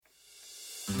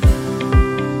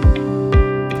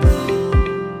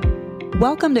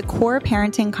Welcome to Core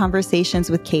Parenting Conversations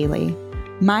with Kaylee.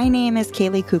 My name is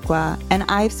Kaylee Kukla, and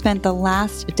I've spent the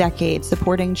last decade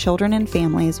supporting children and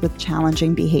families with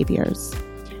challenging behaviors.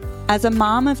 As a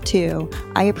mom of two,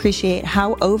 I appreciate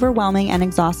how overwhelming and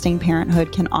exhausting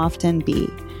parenthood can often be.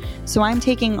 So I'm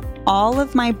taking all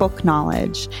of my book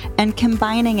knowledge and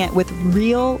combining it with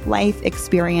real life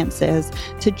experiences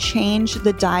to change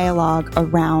the dialogue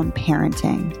around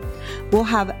parenting. We'll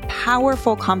have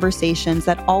powerful conversations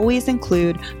that always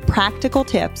include practical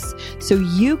tips so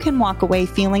you can walk away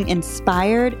feeling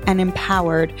inspired and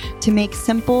empowered to make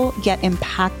simple yet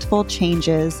impactful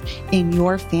changes in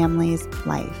your family's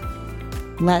life.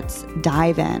 Let's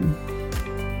dive in.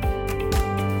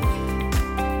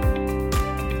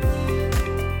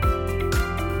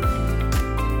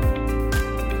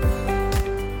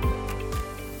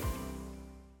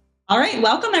 All right,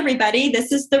 welcome everybody.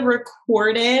 This is the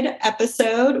recorded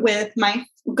episode with my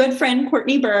good friend,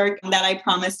 Courtney Burg, that I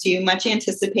promised you, much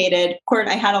anticipated. Court,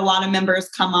 I had a lot of members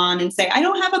come on and say, I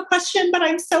don't have a question, but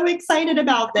I'm so excited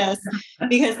about this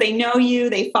because they know you,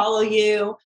 they follow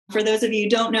you. For those of you who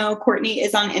don't know, Courtney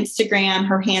is on Instagram.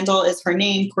 Her handle is her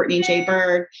name, Courtney J.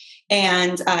 Burg.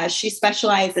 And she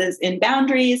specializes in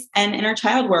boundaries and inner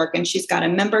child work. And she's got a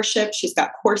membership. She's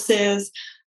got courses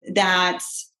that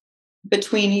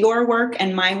between your work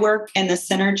and my work and the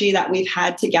synergy that we've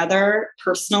had together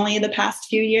personally the past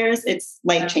few years, it's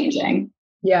life-changing.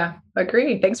 Yeah,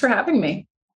 agree. Thanks for having me.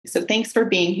 So thanks for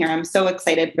being here. I'm so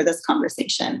excited for this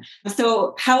conversation.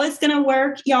 So how it's going to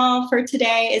work, y'all, for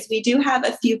today is we do have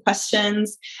a few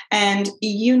questions, and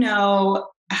you know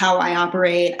how I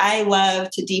operate. I love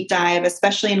to deep dive,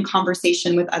 especially in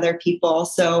conversation with other people.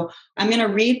 So I'm going to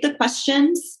read the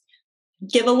questions,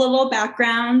 give a little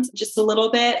background, just a little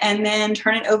bit, and then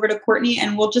turn it over to Courtney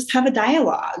and we'll just have a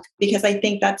dialogue because I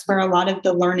think that's where a lot of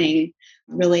the learning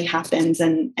really happens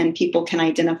and people can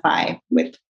identify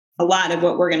with a lot of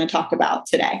what we're going to talk about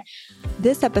today.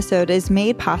 This episode is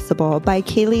made possible by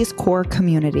Kaylee's Core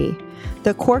Community.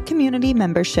 The Core Community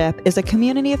membership is a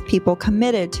community of people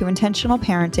committed to intentional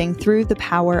parenting through the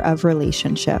power of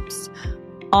relationships.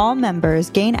 All members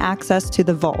gain access to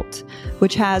the Vault,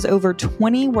 which has over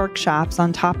 20 workshops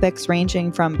on topics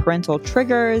ranging from parental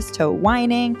triggers to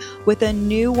whining, with a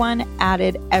new one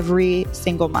added every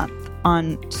single month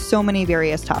on so many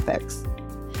various topics.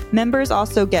 Members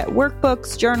also get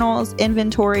workbooks, journals,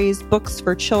 inventories, books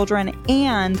for children,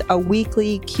 and a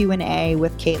weekly Q&A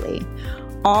with Kaylee,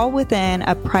 all within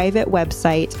a private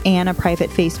website and a private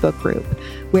Facebook group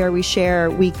where we share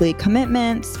weekly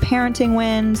commitments, parenting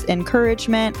wins,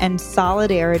 encouragement, and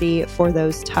solidarity for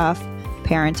those tough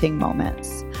parenting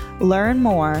moments. Learn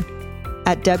more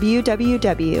at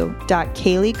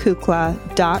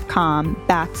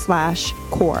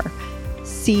www.kayleekukla.com/core,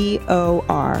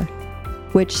 COR,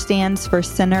 which stands for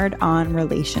Centered on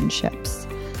Relationships.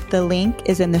 The link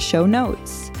is in the show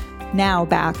notes. Now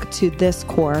back to this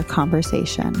core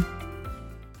conversation.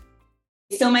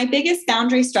 So my biggest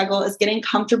boundary struggle is getting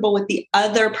comfortable with the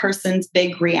other person's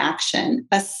big reaction,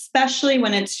 especially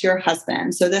when it's your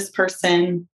husband. So this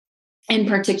person in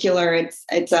particular, it's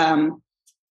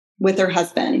with her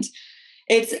husband.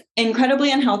 It's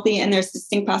incredibly unhealthy, and there's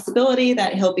distinct possibility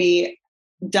that he'll be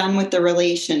done with the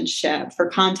relationship. For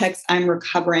context, I'm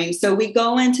recovering. So we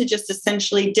go into just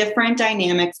essentially different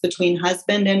dynamics between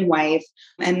husband and wife.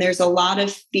 And there's a lot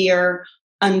of fear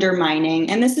undermining.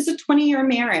 And this is a 20-year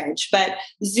marriage, but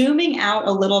zooming out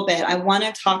a little bit, I want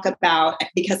to talk about,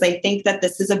 because I think that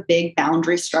this is a big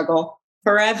boundary struggle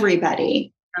for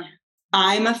everybody.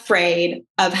 I'm afraid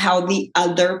of how the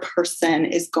other person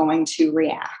is going to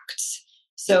react.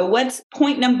 So what's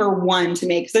point number one to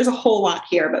make? Because there's a whole lot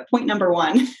here, but point number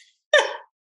one.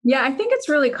 Yeah, I think it's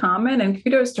really common, and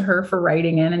kudos to her for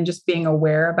writing in and just being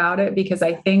aware about it, because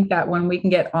I think that when we can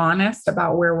get honest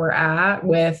about where we're at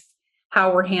with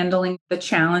how we're handling the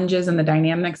challenges and the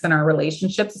dynamics in our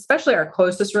relationships, especially our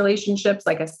closest relationships,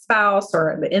 like a spouse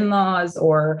or the in-laws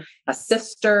or a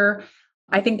sister,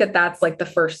 I think that that's like the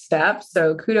first step.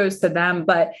 So kudos to them.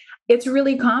 But it's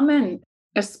really common,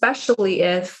 especially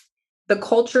if the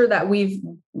culture that we've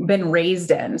been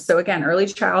raised in. So again, early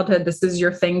childhood, this is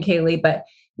your thing, Kaylee. But,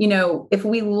 you know, if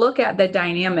we look at the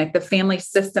dynamic, the family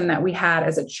system that we had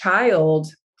as a child,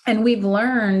 and we've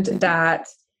learned that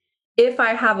if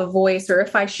I have a voice or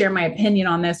if I share my opinion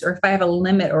on this, or if I have a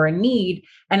limit or a need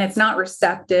and it's not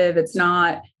receptive, it's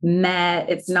not met,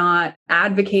 it's not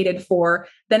advocated for,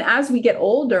 then as we get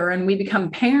older and we become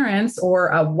parents or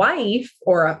a wife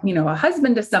or a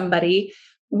husband to somebody,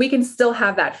 we can still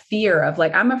have that fear of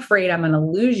like, I'm afraid I'm going to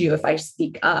lose you if I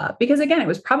speak up. Because again, it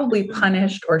was probably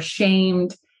punished or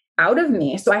shamed out of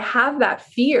me. So I have that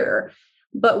fear.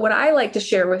 But what I like to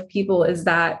share with people is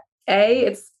that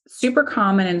it's super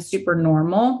common and super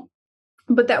normal,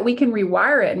 but that we can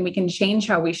rewire it and we can change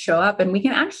how we show up, and we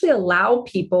can actually allow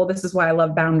people, this is why I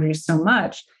love boundaries so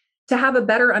much, to have a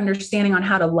better understanding on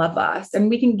how to love us. And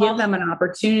we can give them an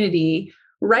opportunity,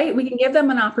 right? We can give them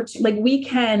an opportunity, like we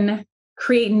can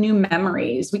create new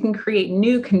memories. We can create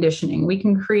new conditioning. We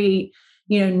can create,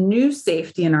 new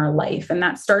safety in our life. And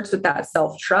that starts with that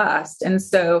self-trust. And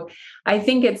so I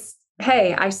think it's,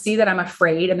 hey, I see that I'm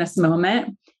afraid in this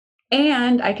moment,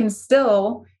 and I can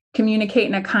still communicate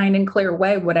in a kind and clear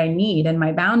way what I need and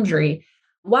my boundary,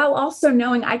 while also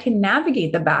knowing I can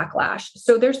navigate the backlash.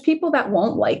 So there's people that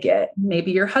won't like it.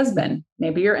 Maybe your husband,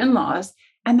 maybe your in-laws,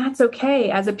 and that's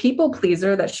okay. As a people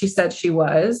pleaser that she said she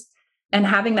was, and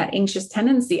having that anxious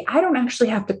tendency, I don't actually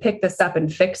have to pick this up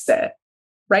and fix it,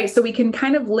 right? So we can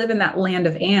kind of live in that land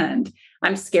of and.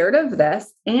 I'm scared of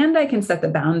this, and I can set the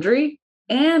boundary,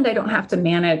 and I don't have to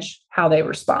manage how they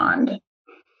respond.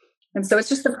 And so it's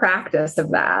just the practice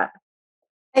of that.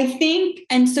 I think,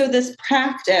 and so this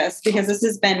practice, because this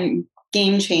has been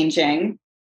game changing,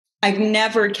 I've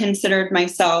never considered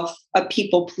myself a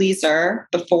people pleaser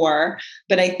before,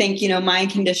 but I think, my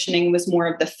conditioning was more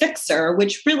of the fixer,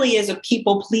 which really is a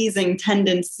people pleasing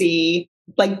tendency,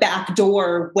 like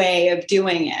backdoor way of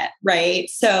doing it. Right.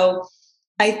 So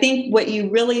I think what you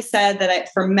really said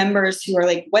for members who are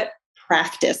like, what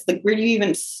practice, like where do you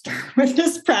even start with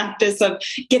this practice of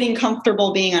getting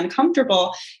comfortable being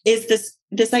uncomfortable, is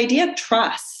this idea of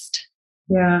trust.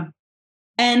 Yeah.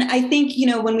 And I think,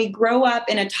 when we grow up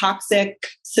in a toxic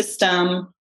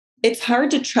system, it's hard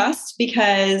to trust,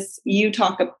 because you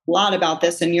talk a lot about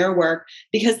this in your work,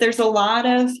 because there's a lot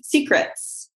of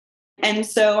secrets. And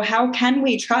so how can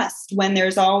we trust when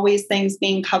there's always things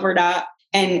being covered up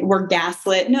and we're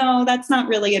gaslit? No, that's not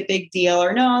really a big deal.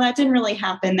 Or no, that didn't really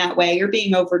happen that way. You're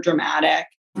being over dramatic.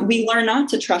 We learn not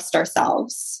to trust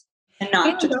ourselves. And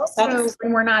also,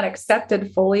 when we're not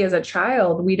accepted fully as a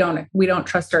child, we don't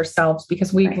trust ourselves,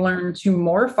 because we've learned to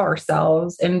morph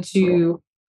ourselves into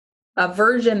a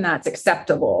version that's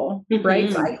acceptable,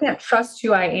 right? So I can't trust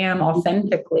who I am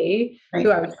authentically,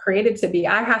 who I was created to be.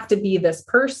 I have to be this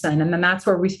person. And then that's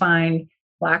where we find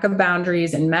lack of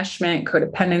boundaries, enmeshment,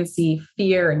 codependency,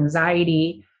 fear,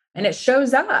 anxiety. And it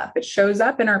shows up. It shows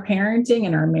up in our parenting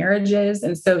and our marriages.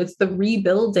 And so it's the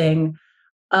rebuilding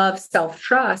of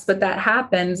self-trust. But that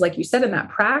happens, like you said, in that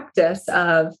practice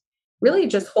of really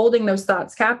just holding those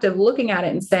thoughts captive, looking at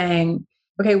it and saying,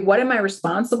 okay, what am I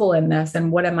responsible in this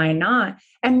and what am I not?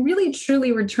 And really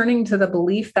truly returning to the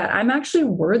belief that I'm actually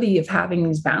worthy of having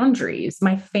these boundaries.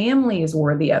 My family is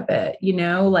worthy of it.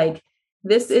 Like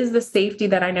this is the safety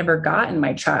that I never got in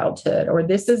my childhood, or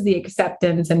this is the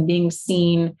acceptance and being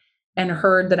seen and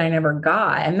heard that I never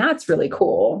got. And that's really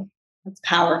cool. It's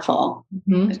powerful.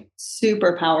 It's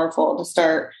super powerful to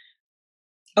start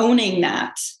owning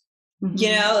that,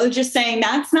 just saying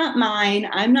that's not mine.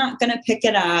 I'm not going to pick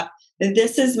it up.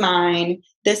 This is mine.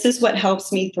 This is what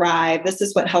helps me thrive. This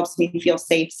is what helps me feel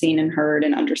safe, seen, and heard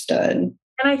and understood. And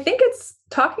I think it's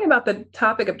talking about the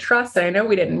topic of trust. And I know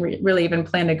we didn't really even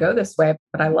plan to go this way,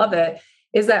 but I love it.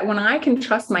 Is that when I can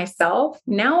trust myself,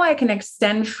 now I can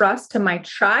extend trust to my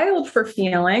child for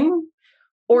feeling,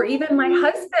 or even my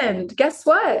husband. Guess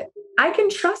what? I can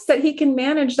trust that he can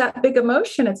manage that big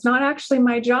emotion. It's not actually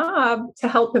my job to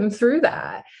help him through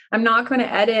that. I'm not going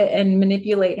to edit and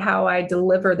manipulate how I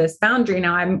deliver this boundary.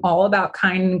 Now, I'm all about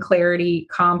kind, clarity,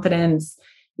 confidence.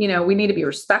 We need to be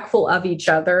respectful of each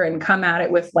other and come at it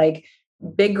with like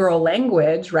big girl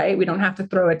language, right? We don't have to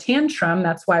throw a tantrum.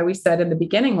 That's why we said in the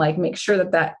beginning, like, make sure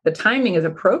that the timing is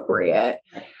appropriate.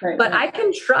 But I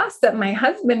can trust that my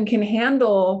husband can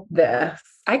handle this.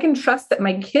 I can trust that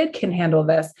my kid can handle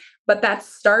this, but that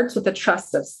starts with the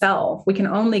trust of self. We can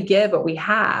only give what we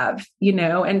have,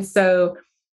 and so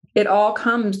it all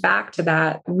comes back to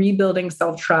that rebuilding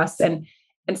self-trust and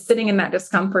sitting in that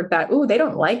discomfort that, they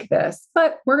don't like this,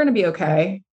 but we're going to be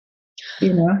okay.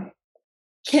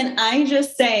 Can I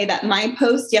just say that my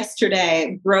post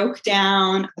yesterday broke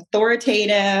down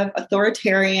authoritative,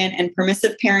 authoritarian, and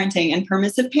permissive parenting. And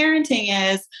permissive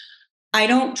parenting is, I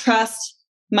don't trust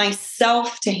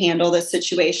myself to handle this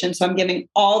situation, so I'm giving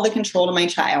all the control to my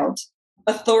child.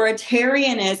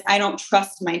 Authoritarian is, I don't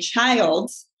trust my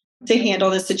child to handle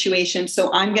the situation, so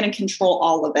I'm going to control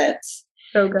all of it.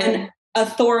 So good. And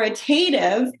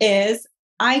authoritative is,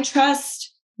 I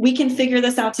trust we can figure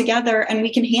this out together and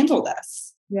we can handle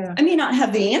this. Yeah. I may not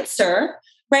have the answer,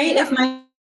 right? Yeah. If my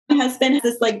husband has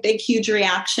this like big, huge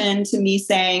reaction to me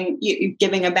saying, you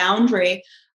giving a boundary,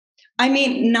 I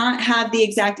may not have the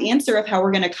exact answer of how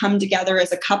we're going to come together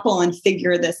as a couple and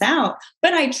figure this out,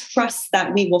 but I trust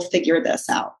that we will figure this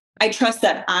out. I trust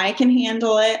that I can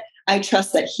handle it. I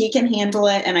trust that he can handle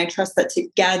it. And I trust that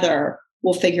together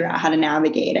we'll figure out how to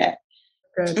navigate it.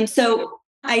 Good. And so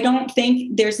I don't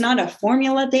think there's not a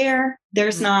formula there.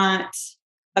 There's not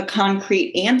a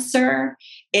concrete answer.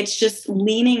 It's just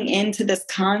leaning into this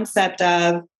concept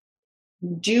of,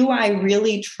 do I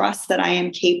really trust that I am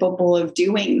capable of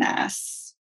doing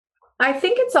this? I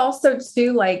think it's also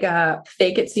too like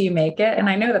fake it till you make it. And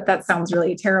I know that that sounds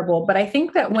really terrible, but I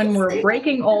think that when we're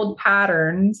breaking old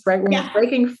patterns, right? When we're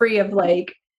breaking free of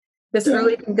like this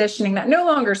early conditioning that no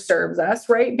longer serves us,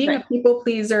 right? Being a people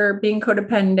pleaser, being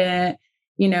codependent,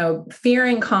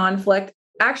 fearing conflict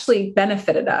actually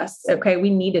benefited us. Okay. We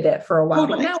needed it for a while,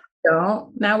 but now we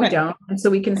don't. Now we don't. And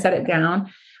so we can set it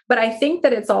down. But I think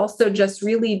that it's also just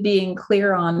really being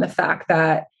clear on the fact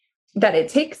that it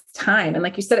takes time. And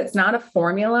like you said, it's not a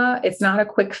formula. It's not a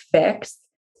quick fix.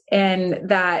 And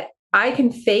that I can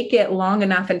fake it long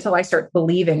enough until I start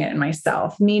believing it in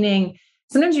myself. Meaning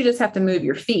sometimes you just have to move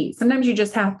your feet. Sometimes you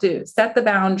just have to set the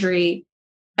boundary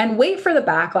and wait for the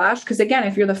backlash. Because again,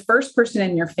 if you're the first person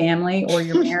in your family or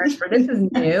your marriage where this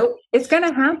is new, it's going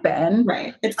to happen.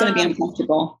 Right. It's going to be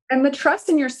uncomfortable. And the trust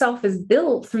in yourself is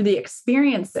built through the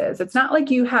experiences. It's not like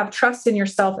you have trust in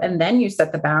yourself and then you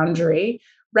set the boundary,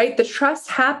 right? The trust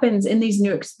happens in these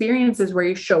new experiences where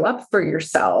you show up for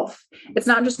yourself. It's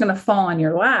not just going to fall on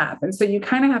your lap. And so you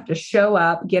kind of have to show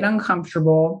up, get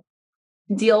uncomfortable,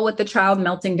 deal with the child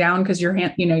melting down because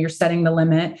you're setting the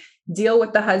limit, deal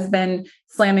with the husband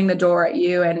slamming the door at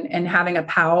you and having a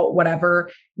pout, whatever,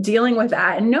 dealing with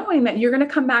that and knowing that you're going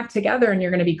to come back together and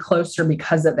you're going to be closer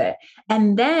because of it.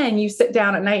 And then you sit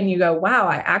down at night and you go, wow,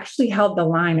 I actually held the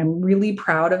line. I'm really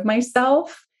proud of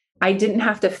myself. I didn't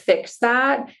have to fix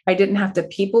that. I didn't have to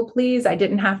people please. I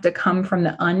didn't have to come from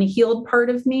the unhealed part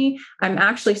of me. I'm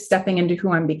actually stepping into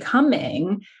who I'm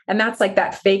becoming. And that's like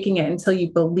that faking it until you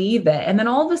believe it. And then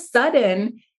all of a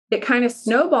sudden it kind of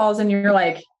snowballs and you're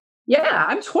like, yeah,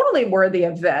 I'm totally worthy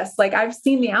of this. Like I've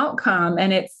seen the outcome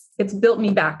and it's built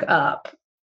me back up.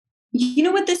 You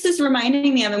know what this is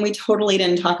reminding me of, and we totally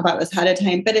didn't talk about this ahead of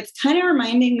time, but it's kind of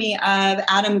reminding me of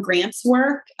Adam Grant's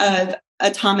work of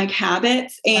Atomic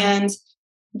Habits and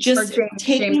just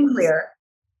taking James Clear.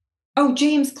 Oh,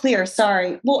 James Clear.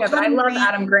 Sorry. Well, yeah, I love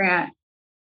Adam Grant.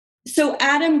 So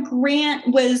Adam Grant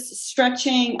was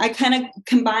stretching. I kind of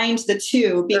combined the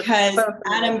two because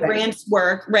Adam Grant's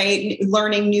work, right?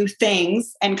 Learning new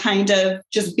things and kind of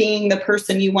just being the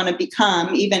person you want to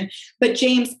become even. But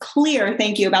James Clear,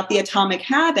 thank you, about the Atomic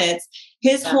Habits.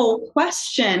 His whole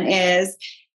question is,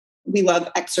 we love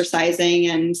exercising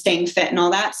and staying fit and all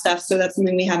that stuff. So that's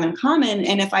something we have in common.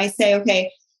 And if I say,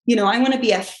 okay, I want to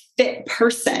be a fit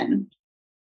person.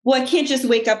 Well, I can't just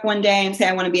wake up one day and say,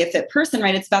 I want to be a fit person,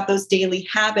 right? It's about those daily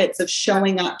habits of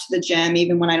showing up to the gym,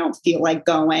 even when I don't feel like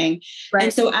going. Right.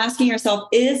 And so asking yourself,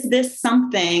 is this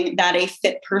something that a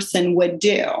fit person would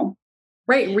do?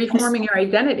 Right. Reforming your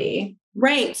identity.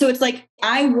 Right. So it's like,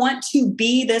 I want to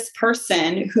be this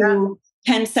person who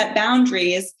can set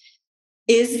boundaries.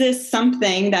 Is this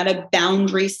something that a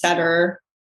boundary setter,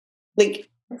 it's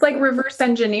like reverse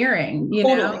engineering,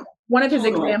 know? One of his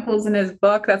examples in his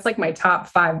book, that's like my top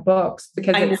 5 books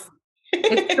because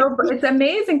it's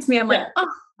amazing to me. I'm like,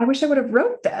 oh, I wish I would have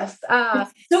wrote this.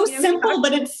 It's so simple,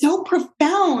 but it's so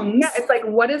profound. Yeah. It's like,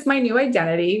 what is my new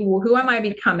identity? Who am I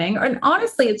becoming? And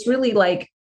honestly, it's really like,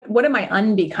 what am I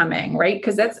unbecoming? Right.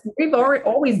 Because we've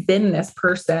always been this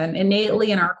person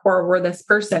innately in our core. We're this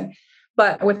person.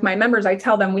 But with my members, I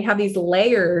tell them we have these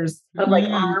layers of like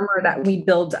armor that we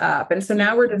build up. And so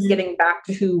now we're just getting back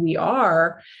to who we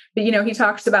are. But, he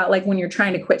talks about like when you're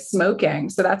trying to quit smoking.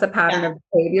 So that's a pattern of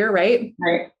behavior, right?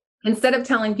 Right. Instead of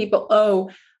telling people, oh,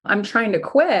 I'm trying to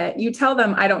quit, you tell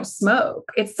them I don't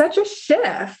smoke. It's such a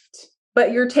shift,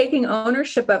 but you're taking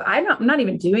ownership of, I'm not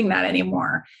even doing that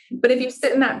anymore. But if you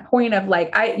sit in that point of like,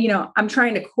 I'm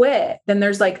trying to quit, then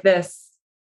there's like this,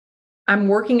 I'm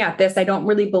working at this. I don't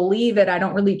really believe it. I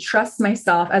don't really trust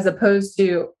myself, as opposed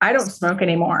to I don't smoke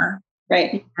anymore.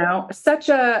 Right. Such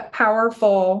a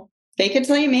powerful. Fake it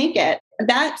till you make it.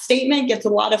 That statement gets a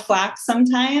lot of flack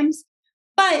sometimes,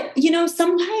 but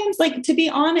sometimes, like, to be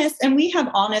honest, and we have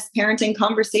honest parenting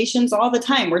conversations all the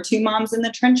time. We're 2 moms in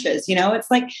the trenches.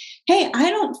 It's like, hey, I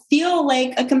don't feel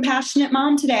like a compassionate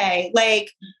mom today.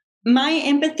 Like, my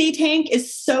empathy tank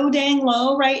is so dang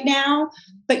low right now,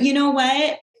 but you know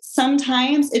what?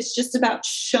 Sometimes it's just about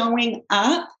showing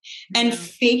up and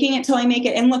faking it till I make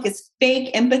it. And look, is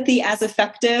fake empathy as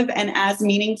effective and as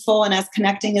meaningful and as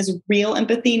connecting as real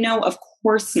empathy? No, of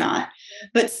course not.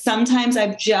 but sometimes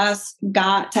I've just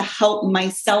got to help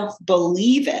myself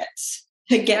believe it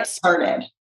to get started.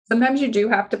 Sometimes you do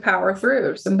have to power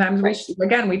through. Sometimes we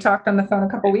talked on the phone a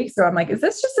couple of weeks ago. I'm like, is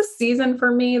this just a season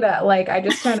for me that like, I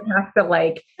just kind of have to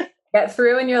like get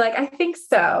through? And you're like, I think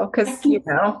so. Cause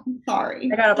sorry,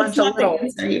 I got a bunch of little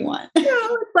answer you want.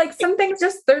 It's like some things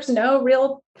just, there's no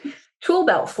real tool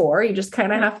belt for. You just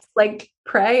kind of have to like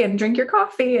pray and drink your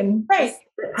coffee and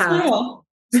smile.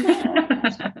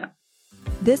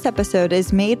 This episode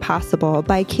is made possible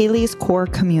by Kaylee's Core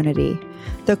Community.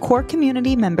 The Core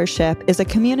Community membership is a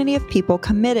community of people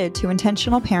committed to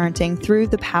intentional parenting through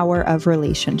the power of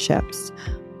relationships.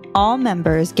 All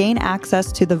members gain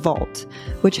access to the Vault,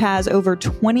 which has over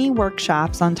 20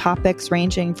 workshops on topics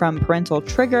ranging from parental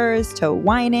triggers to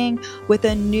whining, with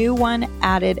a new one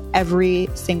added every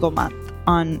single month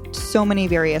on so many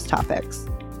various topics.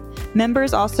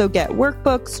 Members also get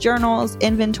workbooks, journals,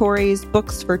 inventories,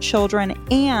 books for children,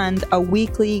 and a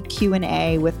weekly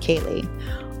Q&A with Kaylee,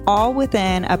 all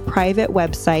within a private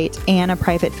website and a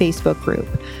private Facebook group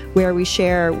where we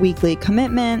share weekly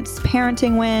commitments,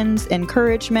 parenting wins,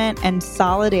 encouragement, and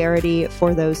solidarity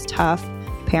for those tough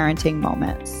parenting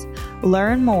moments.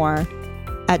 Learn more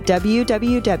at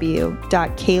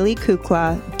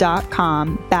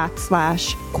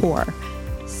www.kayleekukla.com/core,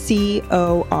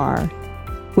 COR,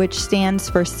 which stands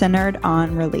for Centered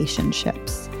on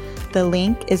Relationships. The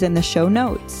link is in the show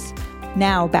notes.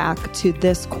 Now back to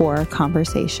this core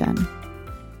conversation.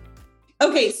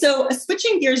 Okay, so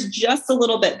switching gears just a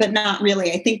little bit, but not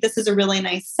really. I think this is a really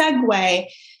nice segue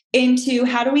into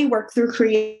how do we work through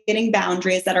creating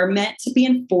boundaries that are meant to be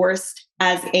enforced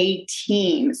as a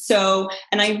team. So,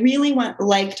 and I really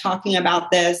like talking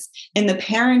about this in the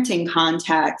parenting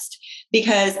context,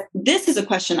 because this is a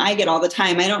question I get all the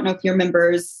time. I don't know if your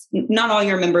members, not all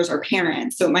your members are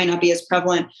parents, so it might not be as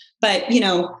prevalent, but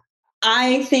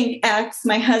I think X,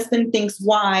 my husband thinks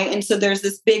Y. And so there's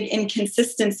this big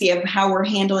inconsistency of how we're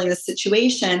handling the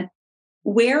situation.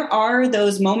 Where are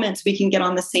those moments we can get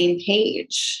on the same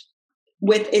page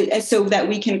with it so that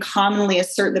we can commonly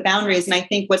assert the boundaries? And I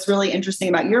think what's really interesting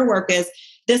about your work is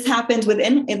this happens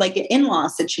within like an in-law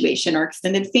situation or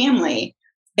extended family.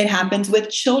 It happens with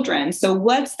children. So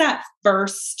what's that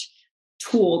first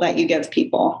tool that you give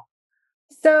people?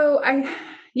 So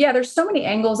there's so many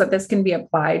angles that this can be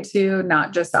applied to,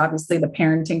 not just obviously the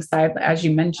parenting side, as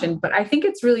you mentioned, but I think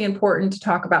it's really important to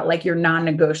talk about like your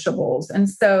non-negotiables. And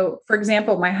so, for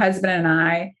example, my husband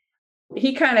and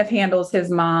he kind of handles his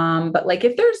mom, but like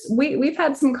if we've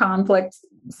had some conflict,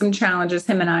 some challenges,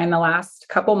 him and I, in the last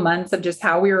couple months of just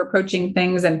how we were approaching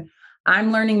things. And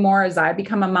I'm learning more as I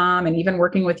become a mom, and even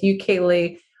working with you,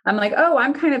 Kaylee, I'm like, oh,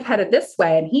 I'm kind of headed this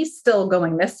way and he's still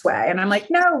going this way. And I'm like,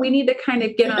 no, we need to kind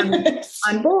of get on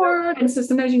board. And so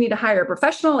sometimes you need to hire a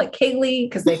professional like Kaylee,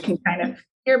 because they can kind of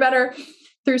hear better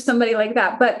through somebody like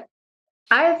that. But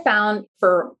I have found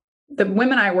for the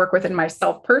women I work with and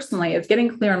myself personally, is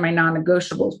getting clear on my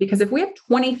non-negotiables, because if we have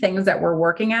 20 things that we're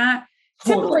working at,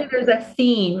 typically there's a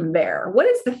theme there. What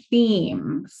is the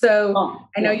theme? So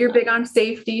I know you're big on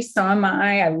safety. So am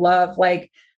I. I love like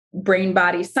brain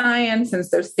body science. And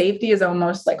so safety is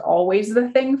almost like always the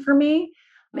thing for me.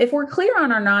 If we're clear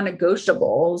on our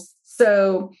non-negotiables,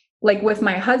 so like with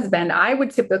my husband, I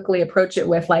would typically approach it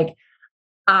with like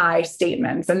I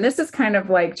statements. And this is kind of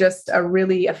like just a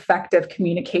really effective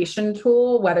communication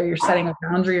tool, whether you're setting a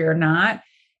boundary or not,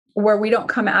 where we don't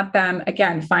come at them.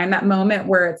 Again, find that moment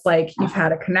where it's like you've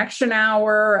had a connection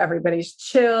hour, everybody's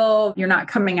chill, you're not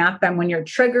coming at them when you're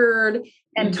triggered.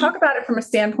 And talk about it from a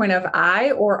standpoint of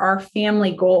I or our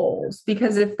family goals.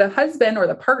 Because if the husband or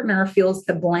the partner feels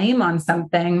the blame on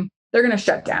something, they're going to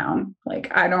shut down. Like,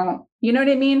 you know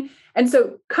what I mean? And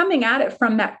so coming at it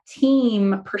from that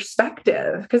team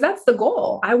perspective, because that's the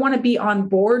goal. I want to be on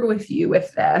board with you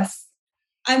with this.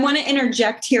 I want to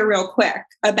interject here real quick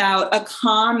about a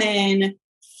common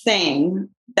thing,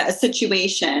 that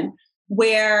situation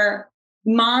where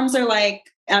moms are like,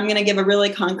 I'm going to give a really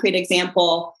concrete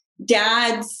example.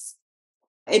 Dads,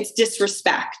 it's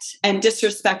disrespect, and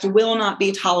disrespect will not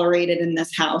be tolerated in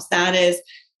this house. That is,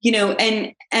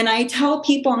 and I tell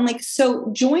people, I'm like,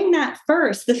 so join that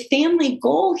first. The family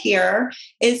goal here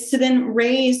is to then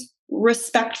raise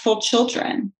respectful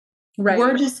children. Right.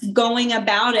 We're just going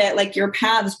about it like your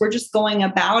paths. We're just going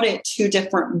about it two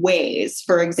different ways,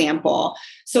 for example.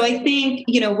 So I think,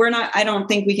 I don't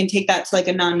think we can take that to like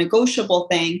a non-negotiable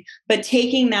thing, but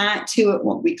taking that to,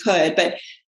 we could, but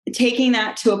taking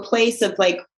that to a place of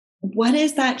like, what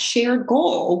is that shared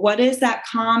goal? What is that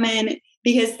common?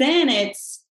 Because then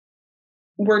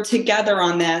we're together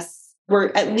on this. We're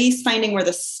at least finding where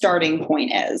the starting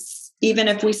point is. even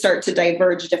if we start to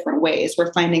diverge different ways,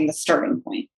 we're finding the starting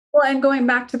point. Well, and going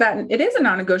back to that, it is a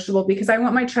non-negotiable because I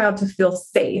want my child to feel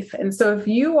safe. And so if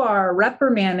you are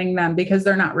reprimanding them because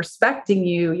they're not respecting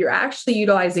you, you're actually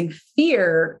utilizing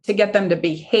fear to get them to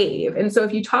behave. And so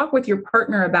if you talk with your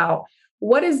partner about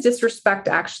what does disrespect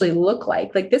actually look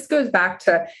like this goes back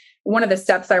to one of the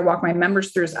steps I walk my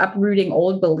members through is uprooting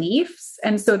old beliefs.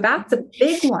 And so that's a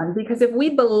big one, because if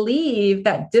we believe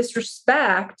that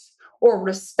disrespect or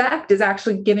respect is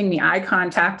actually giving me eye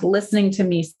contact, listening to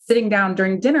me, sitting down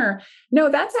during dinner. No,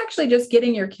 that's actually just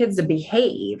getting your kids to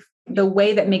behave the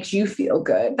way that makes you feel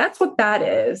good. That's what that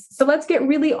is. So let's get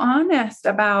really honest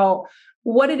about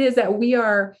what it is that we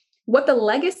are, what the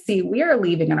legacy we are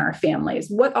leaving in our families,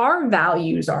 what our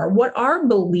values are, what our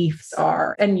beliefs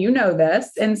are. And you know this.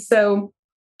 And so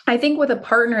I think with a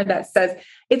partner that says,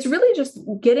 it's really just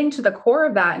getting to the core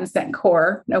of that and saying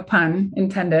core, no pun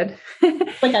intended.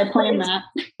 Like I planned that.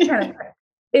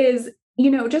 Is,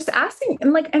 just asking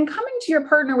and coming to your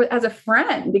partner as a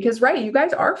friend, because right, you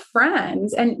guys are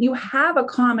friends and you have a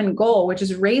common goal, which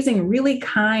is raising really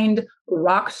kind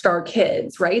rock star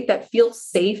kids, right? That feel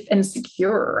safe and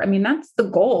secure. I mean, that's the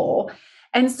goal.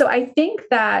 And so I think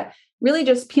that really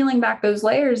just peeling back those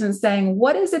layers and saying,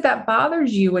 what is it that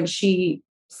bothers you when she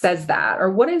says that?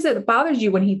 Or what is it that bothers you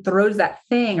when he throws that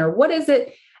thing? Or what is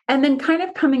it? And then kind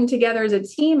of coming together as a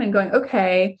team and going,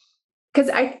 okay, because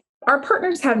our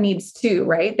partners have needs too,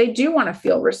 right? They do want to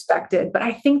feel respected. But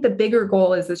I think the bigger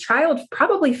goal is the child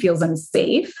probably feels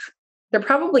unsafe. They're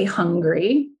probably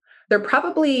hungry. They're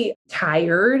probably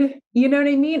tired. You know what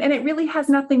I mean? And it really has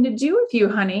nothing to do with you,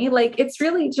 honey. It's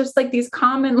really just these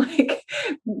common,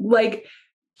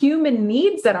 human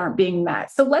needs that aren't being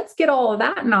met. So let's get all of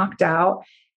that knocked out.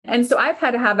 And so I've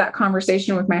had to have that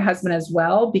conversation with my husband as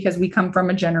well, because we come from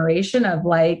a generation of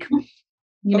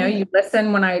you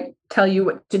listen when I tell you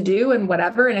what to do and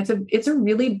whatever. And it's a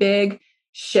really big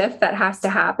shift that has to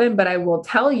happen. But I will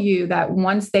tell you that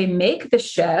once they make the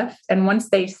shift and once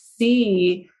they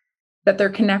see that they're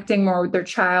connecting more with their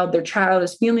child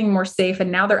is feeling more safe.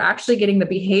 And now they're actually getting the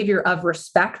behavior of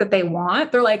respect that they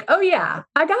want. They're like, oh yeah,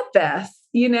 I got this,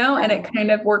 and it kind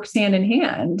of works hand in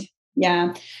hand.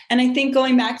 Yeah. And I think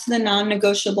going back to the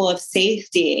non-negotiable of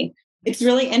safety, it's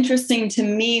really interesting to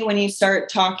me when you start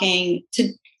talking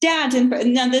to dads. And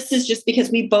now this is just because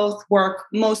we both work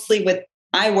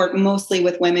I work mostly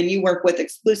with women. You work with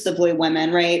exclusively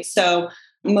women, right? So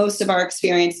most of our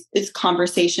experience is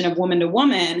conversation of woman to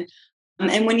woman.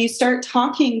 And when you start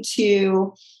talking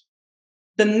to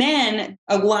the men,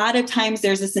 a lot of times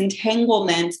there's this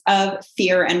entanglement of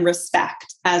fear and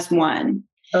respect as one.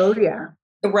 Oh, yeah.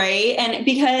 Right. And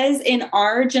because in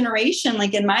our generation,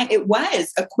 it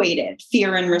was equated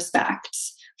fear and respect,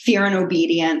 fear and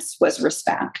obedience was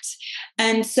respect.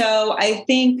 And so I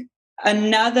think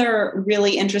another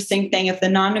really interesting thing, if the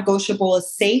non-negotiable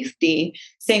is safety,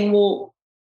 saying, well,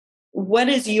 what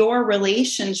is your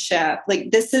relationship?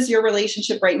 This is your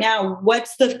relationship right now.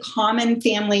 What's the common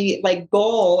family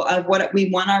goal of what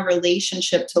we want our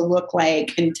relationship to look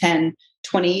like in 10,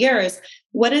 20 years?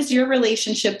 What does your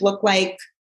relationship look like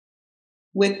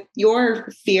with your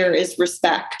fear is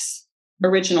respect,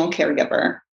 original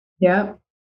caregiver? Yeah.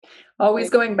 Always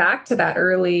going back to that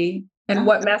early and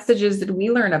what messages did we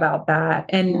learn about that?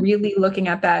 And really looking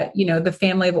at that, the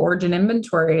family of origin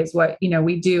inventory is what,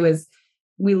 we do is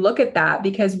we look at that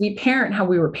because we parent how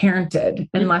we were parented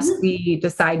unless we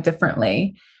decide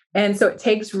differently. And so it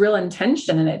takes real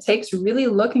intention and it takes really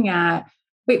looking at,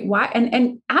 wait, why?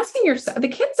 And asking yourself, the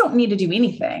kids don't need to do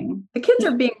anything. The kids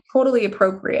are being totally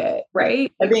appropriate,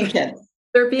 right? They're being kids.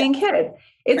 They're being kids.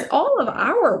 It's all of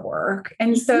our work.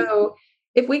 And so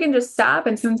if we can just stop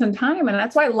and spend some time, and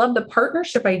that's why I love the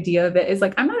partnership idea of it is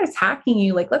I'm not attacking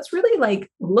you. Let's really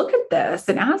look at this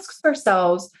and ask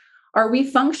ourselves, are we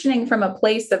functioning from a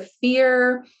place of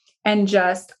fear and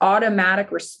just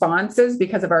automatic responses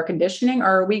because of our conditioning?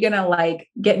 Or are we going to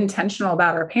get intentional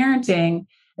about our parenting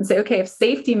and say, okay, if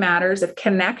safety matters, if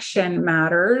connection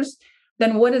matters,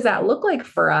 then what does that look like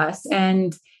for us?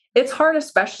 And it's hard,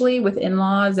 especially with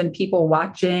in-laws and people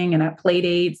watching and at play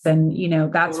dates. And,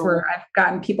 that's where I've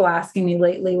gotten people asking me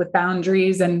lately with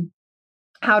boundaries and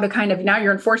how to kind of, now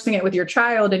you're enforcing it with your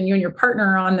child and you and your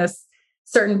partner are on this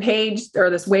certain page or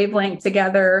this wavelength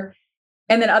together.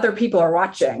 And then other people are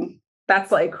watching. That's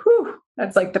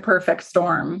that's the perfect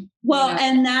storm. Well,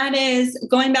 and that is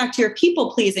going back to your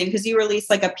people pleasing, because you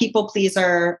released a people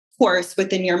pleaser course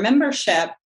within your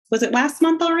membership. Was it last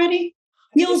month already?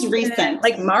 Feels recent.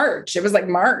 March. It was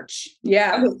March.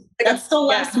 Yeah. That's still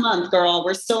last month, girl.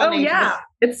 We're still in April. Yeah.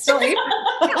 It's still April.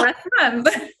 Last month.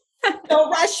 Don't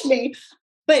rush me.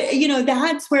 But,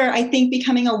 that's where I think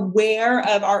becoming aware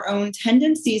of our own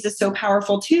tendencies is so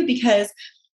powerful too, because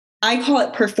I call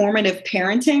it performative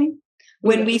parenting.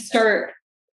 When we start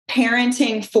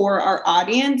parenting for our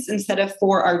audience instead of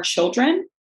for our children.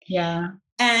 Yeah.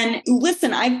 And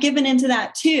listen, I've given into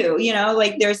that too,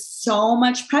 like there's so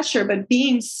much pressure, but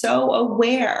being so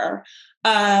aware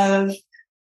of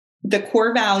the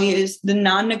core values, the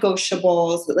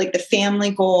non-negotiables, like the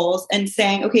family goals, and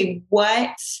saying, okay,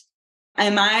 what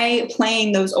am I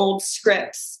playing those old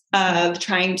scripts of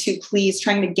trying to please,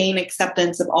 trying to gain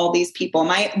acceptance of all these people? Am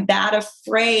I that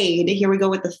afraid? Here we go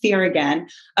with the fear again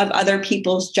of other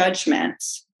people's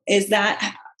judgments. Is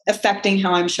that affecting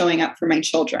how I'm showing up for my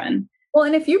children? Well,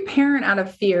 and if you parent out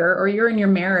of fear, or you're in your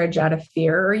marriage out of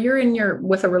fear, or you're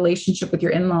with a relationship with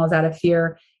your in-laws out of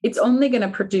fear, it's only going to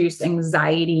produce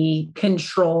anxiety,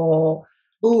 control,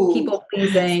 people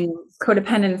pleasing,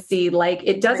 codependency. Like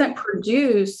it doesn't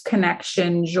produce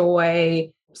connection, joy,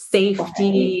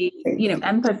 safety,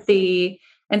 empathy.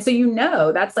 And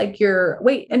so, that's like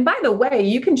and by the way,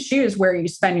 you can choose where you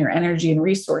spend your energy and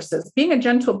resources. Being a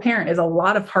gentle parent is a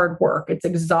lot of hard work. It's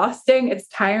exhausting. It's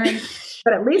tiring.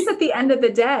 But at least at the end of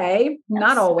the day,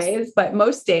 not always, but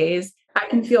most days, I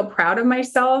can feel proud of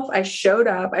myself. I showed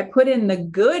up. I put in the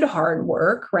good hard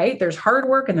work, right? There's hard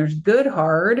work and there's good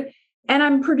hard. And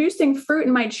I'm producing fruit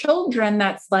in my children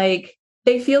that's like,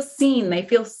 they feel seen, they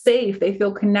feel safe, they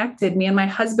feel connected. Me and my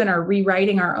husband are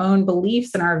rewriting our own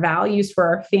beliefs and our values for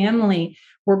our family.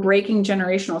 We're breaking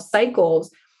generational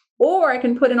cycles. Or I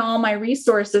can put in all my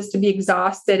resources to be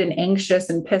exhausted and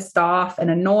anxious and pissed off and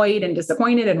annoyed and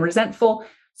disappointed and resentful.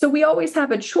 So we always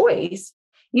have a choice.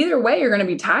 Either way, you're going to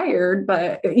be tired,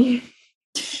 but yes.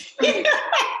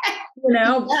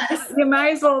 You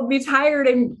might as well be tired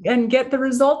and get the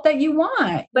result that you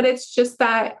want. But it's just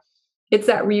that it's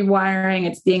that rewiring.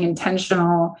 It's being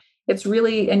intentional. It's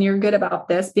really, and you're good about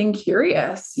this, being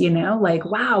curious, like,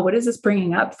 wow, what is this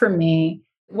bringing up for me?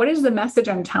 What is the message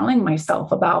I'm telling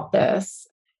myself about this?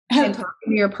 And talking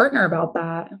to your partner about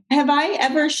that. Have I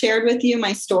ever shared with you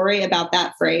my story about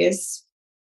that phrase?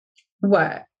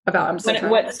 What?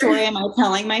 What story am I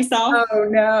telling myself? Oh,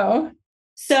 no.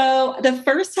 So the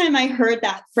first time I heard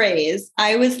that phrase,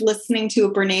 I was listening to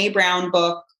a Brene Brown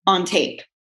book on tape,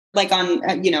 like on,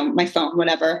 my phone,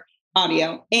 whatever,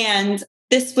 audio. And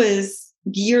this was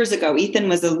years ago. Ethan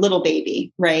was a little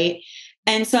baby, right?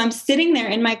 And so I'm sitting there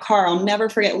in my car. I'll never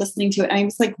forget listening to it. And I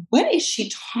was like, what is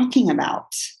she talking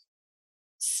about?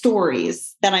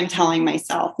 Stories that I'm telling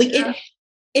myself. Like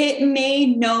it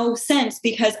made no sense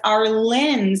because our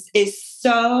lens is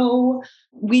so,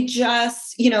 we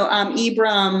just,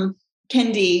 Ibram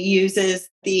Kendi uses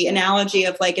the analogy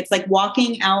of like, it's like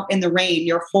walking out in the rain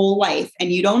your whole life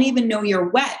and you don't even know you're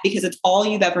wet because it's all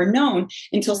you've ever known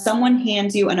until someone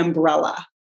hands you an umbrella.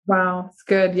 Wow. It's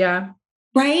good. Yeah.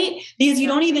 Right? Because you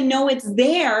don't even know it's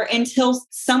there until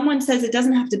someone says it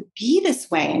doesn't have to be this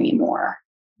way anymore.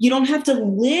 You don't have to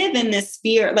live in this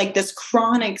fear, like this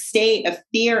chronic state of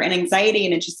fear and anxiety,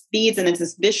 and it just feeds and it's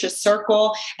this vicious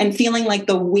circle and feeling like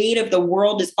the weight of the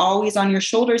world is always on your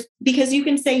shoulders because you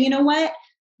can say, you know what?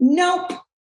 Nope.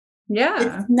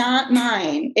 Yeah. It's not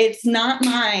mine. It's not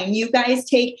mine. You guys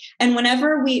take, and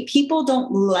whenever people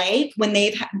don't like when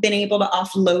they've been able to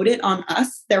offload it on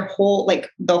us, the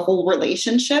whole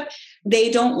relationship,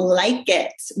 they don't like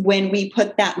it when we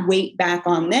put that weight back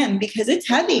on them because it's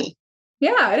heavy.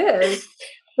 Yeah, it is.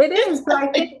 It is. But I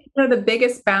think the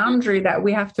biggest boundary that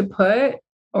we have to put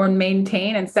or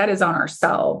maintain and set is on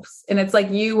ourselves. And it's like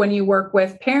when you work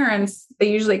with parents, they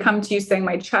usually come to you saying,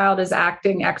 my child is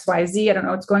acting XYZ. I don't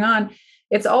know what's going on.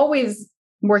 It's always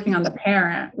working on the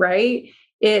parent, right?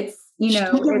 It's,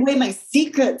 give away my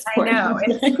secrets. I know.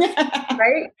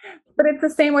 Right. But it's the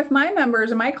same with my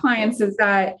members and my clients is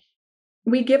that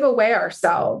we give away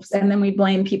ourselves and then we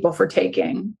blame people for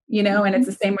taking, and it's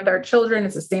the same with our children.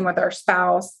 It's the same with our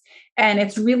spouse. And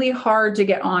it's really hard to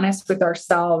get honest with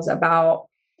ourselves about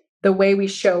the way we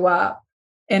show up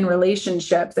in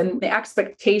relationships and the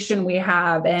expectation we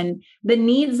have and the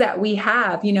needs that we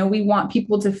have. We want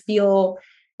people to feel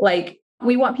like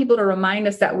we want people to remind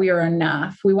us that we are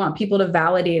enough. We want people to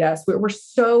validate us. We're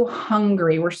so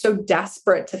hungry. We're so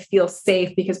desperate to feel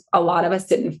safe because a lot of us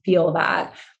didn't feel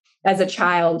that as a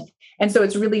child. And so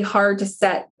it's really hard to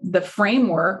set the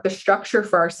framework, the structure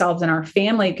for ourselves and our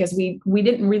family because we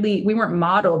weren't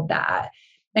modeled that.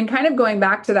 And kind of going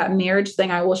back to that marriage thing,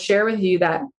 I will share with you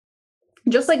that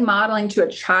just like modeling to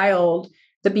a child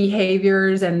the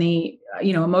behaviors and the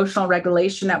emotional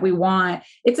regulation that we want,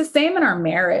 it's the same in our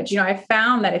marriage. I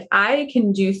found that if I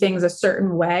can do things a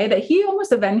certain way, that he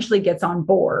almost eventually gets on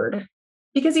board.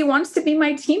 because he wants to be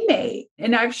my teammate.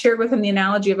 And I've shared with him the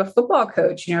analogy of a football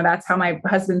coach. That's how my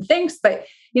husband thinks, but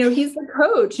he's the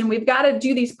coach and we've got to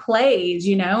do these plays,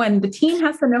 and the team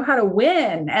has to know how to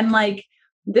win. And like,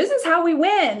 this is how we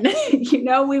win.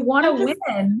 We want to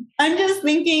win. I'm just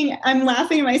thinking, I'm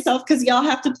laughing at myself because y'all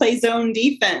have to play zone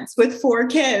defense with 4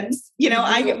 kids. We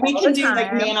can do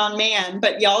like man on man,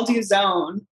 but y'all do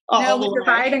zone. No, we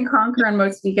divide and conquer on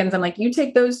most weekends. I'm like, you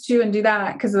take those 2 and do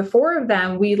that. Because the 4 of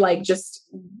them, we're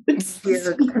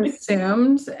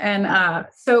consumed. And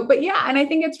but yeah, and I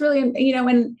think it's really,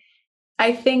 and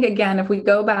I think, again, if we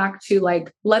go back to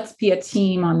like, let's be a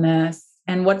team on this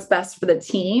and what's best for the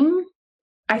team,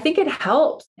 I think it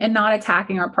helps in not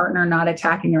attacking our partner, not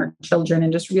attacking our children,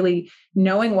 and just really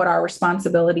knowing what our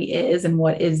responsibility is and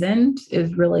what isn't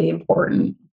is really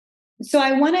important. So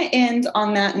I want to end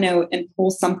on that note and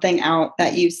pull something out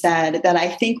that you said that I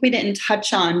think we didn't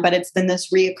touch on, but it's been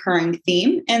this reoccurring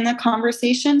theme in the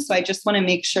conversation. So I just want to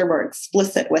make sure we're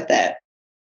explicit with it.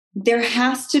 There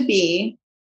has to be,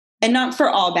 and not for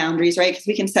all boundaries, right? Because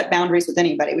we can set boundaries with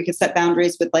anybody. We could set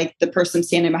boundaries with like the person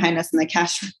standing behind us in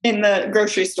the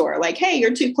grocery store. Like, hey,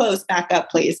 you're too close, back up,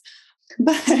 please.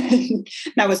 But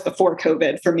that was before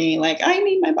COVID for me. Like, I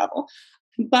need my bubble.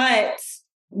 But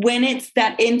when it's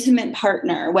that intimate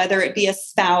partner, whether it be a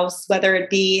spouse, whether it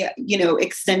be,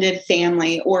 extended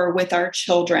family or with our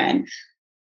children,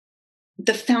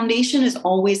 the foundation is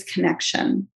always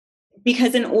connection.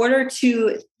 Because in order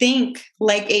to think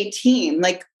like a team,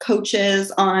 like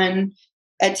coaches on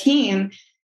a team,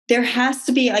 there has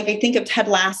to be, like, I think of Ted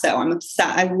Lasso. I'm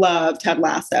obsessed. I love Ted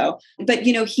Lasso. But,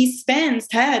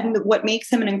 Ted, what makes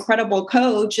him an incredible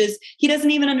coach is he doesn't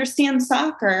even understand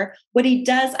soccer. What he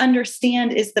does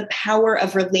understand is the power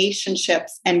of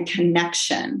relationships and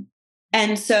connection.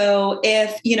 And so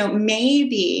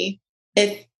maybe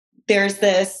if there's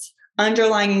this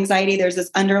underlying anxiety, there's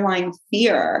this underlying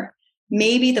fear,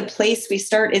 maybe the place we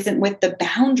start isn't with the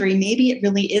boundary. Maybe it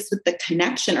really is with the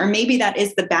connection, or maybe that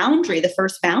is the boundary, the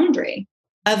first boundary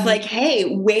of like,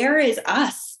 hey, where is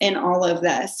us in all of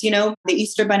this? The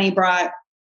Easter Bunny brought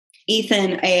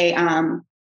Ethan a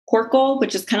Corkle,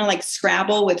 which is kind of like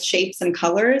Scrabble with shapes and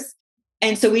colors.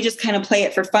 And so we just kind of play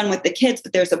it for fun with the kids,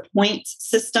 but there's a point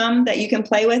system that you can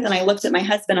play with. And I looked at my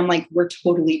husband, I'm like, we're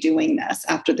totally doing this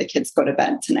after the kids go to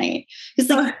bed tonight. It's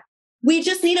like, we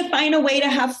just need to find a way to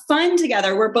have fun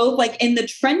together. We're both like in the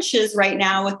trenches right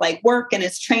now with like work and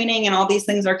his training and all these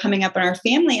things are coming up in our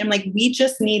family. I'm like, we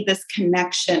just need this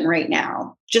connection right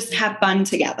now. Just have fun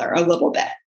together a little bit.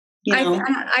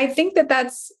 I think that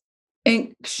that's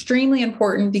extremely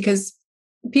important, because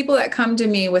people that come to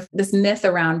me with this myth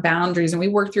around boundaries, and we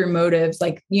work through motives,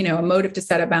 like, a motive to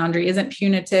set a boundary isn't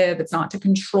punitive. It's not to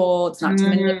control. It's not to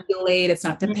manipulate. It's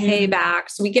not to pay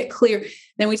back. So we get clear.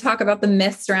 Then we talk about the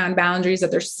myths around boundaries, that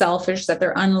they're selfish, that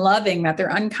they're unloving, that they're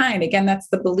unkind. Again, that's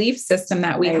the belief system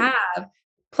that we have.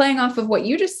 Playing off of what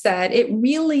you just said, it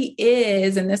really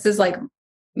is, and this is like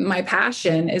my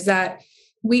passion, is that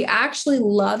we actually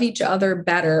love each other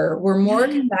better. We're more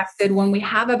connected when we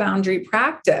have a boundary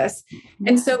practice.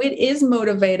 And so it is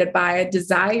motivated by a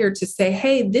desire to say,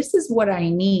 hey, this is what I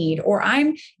need. Or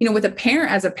I'm, with a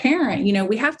parent, as a parent,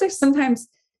 we have to sometimes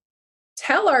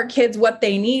tell our kids what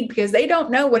they need, because they don't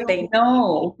know what they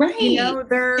know. Right.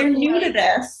 They're new to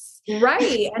this.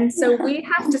 Right. And so we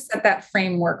have to set that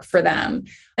framework for them.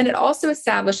 And it also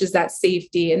establishes that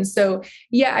safety. And so,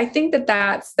 yeah, I think that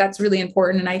that's really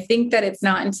important. And I think that it's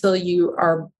not until you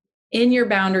are in your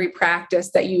boundary practice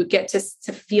that you get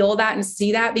to feel that and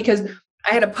see that. Because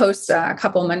I had a post a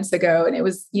couple months ago, and it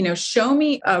was, show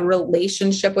me a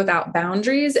relationship without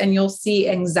boundaries and you'll see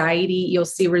anxiety, you'll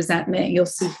see resentment, you'll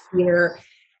see fear.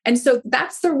 And so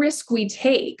that's the risk we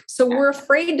take. So we're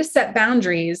afraid to set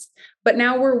boundaries, but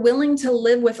now we're willing to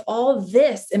live with all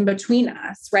this in between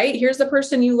us, right? Here's the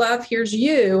person you love, here's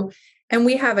you. And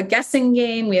we have a guessing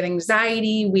game, we have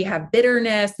anxiety, we have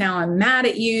bitterness. Now I'm mad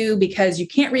at you because you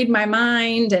can't read my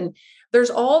mind. And there's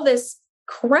all this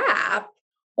crap.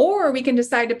 Or we can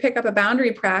decide to pick up a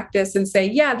boundary practice and say,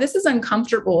 yeah, this is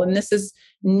uncomfortable and this is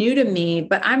new to me,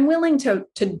 but I'm willing to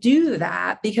do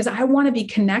that because I want to be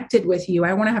connected with you.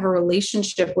 I want to have a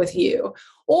relationship with you.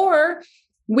 Or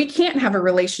we can't have a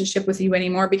relationship with you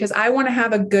anymore because I want to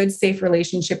have a good, safe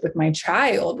relationship with my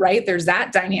child, right? There's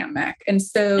that dynamic. And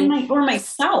so, or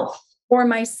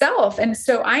myself. And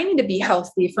so I need to be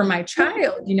healthy for my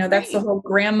child. That's the whole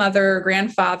grandmother,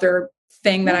 grandfather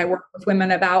thing that I work with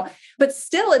women about, but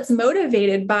still it's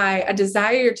motivated by a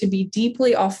desire to be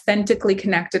deeply, authentically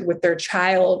connected with their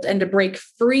child and to break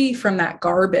free from that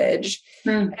garbage.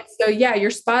 And so, yeah,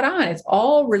 you're spot on. It's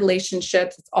all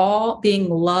relationships. It's all being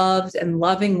loved and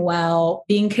loving well,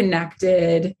 being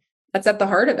connected. That's at the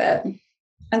heart of it.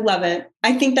 I love it.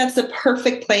 I think that's the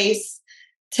perfect place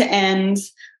to end.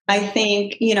 I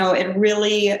think, it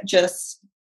really just,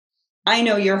 I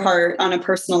know your heart on a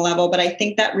personal level, but I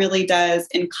think that really does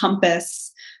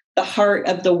encompass the heart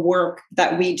of the work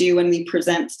that we do when we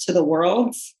present to the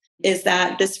world, is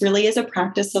that this really is a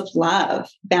practice of love.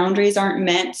 Boundaries aren't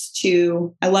meant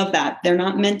to, I love that. They're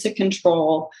not meant to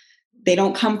control. They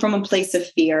don't come from a place of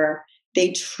fear.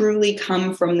 They truly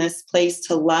come from this place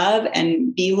to love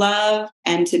and be loved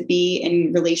and to be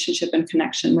in relationship and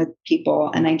connection with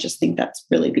people. And I just think that's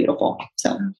really beautiful.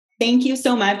 So thank you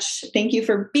so much. Thank you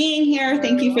for being here.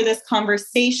 Thank you for this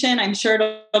conversation. I'm sure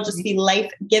it'll just be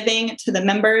life-giving to the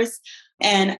members.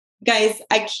 And guys,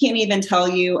 I can't even tell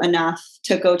you enough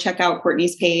to go check out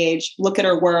Courtney's page, look at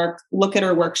her work, look at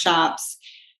her workshops.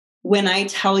 When I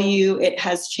tell you it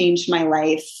has changed my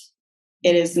life,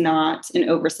 it is not an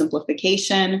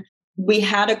oversimplification. We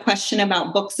had a question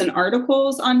about books and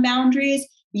articles on boundaries.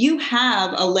 You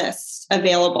have a list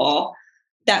available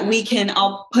that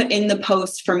I'll put in the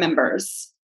post for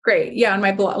members. Great. Yeah. On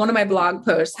my blog, one of my blog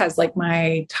posts has like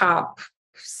my top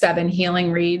 7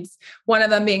 healing reads, one of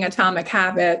them being Atomic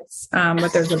Habits.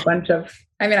 But there's a bunch of,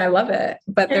 I love it,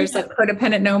 but there's like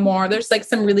Codependent No More. There's like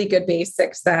some really good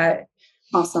basics that.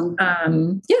 Awesome.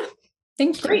 Yeah.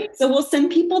 Thank you. Great. So we'll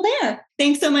send people there.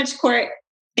 Thanks so much, Court.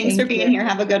 Thanks for being here.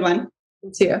 Have a good one.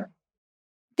 You too.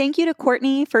 Thank you to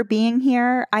Courtney for being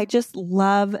here. I just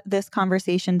love this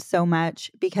conversation so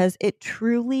much because it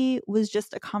truly was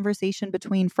just a conversation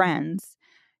between friends.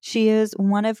 She is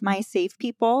one of my safe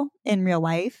people in real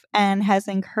life and has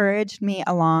encouraged me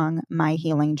along my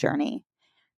healing journey.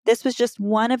 This was just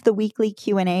one of the weekly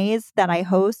Q&As that I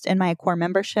host in my core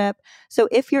membership. So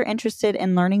if you're interested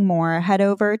in learning more, head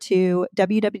over to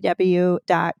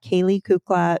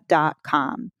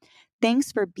www.kayleekukla.com.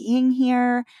 Thanks for being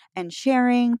here and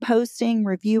sharing, posting,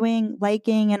 reviewing,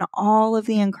 liking, and all of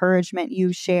the encouragement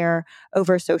you share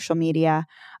over social media.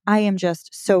 I am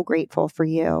just so grateful for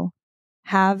you.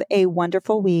 Have a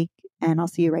wonderful week, and I'll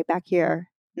see you right back here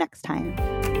next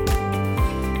time.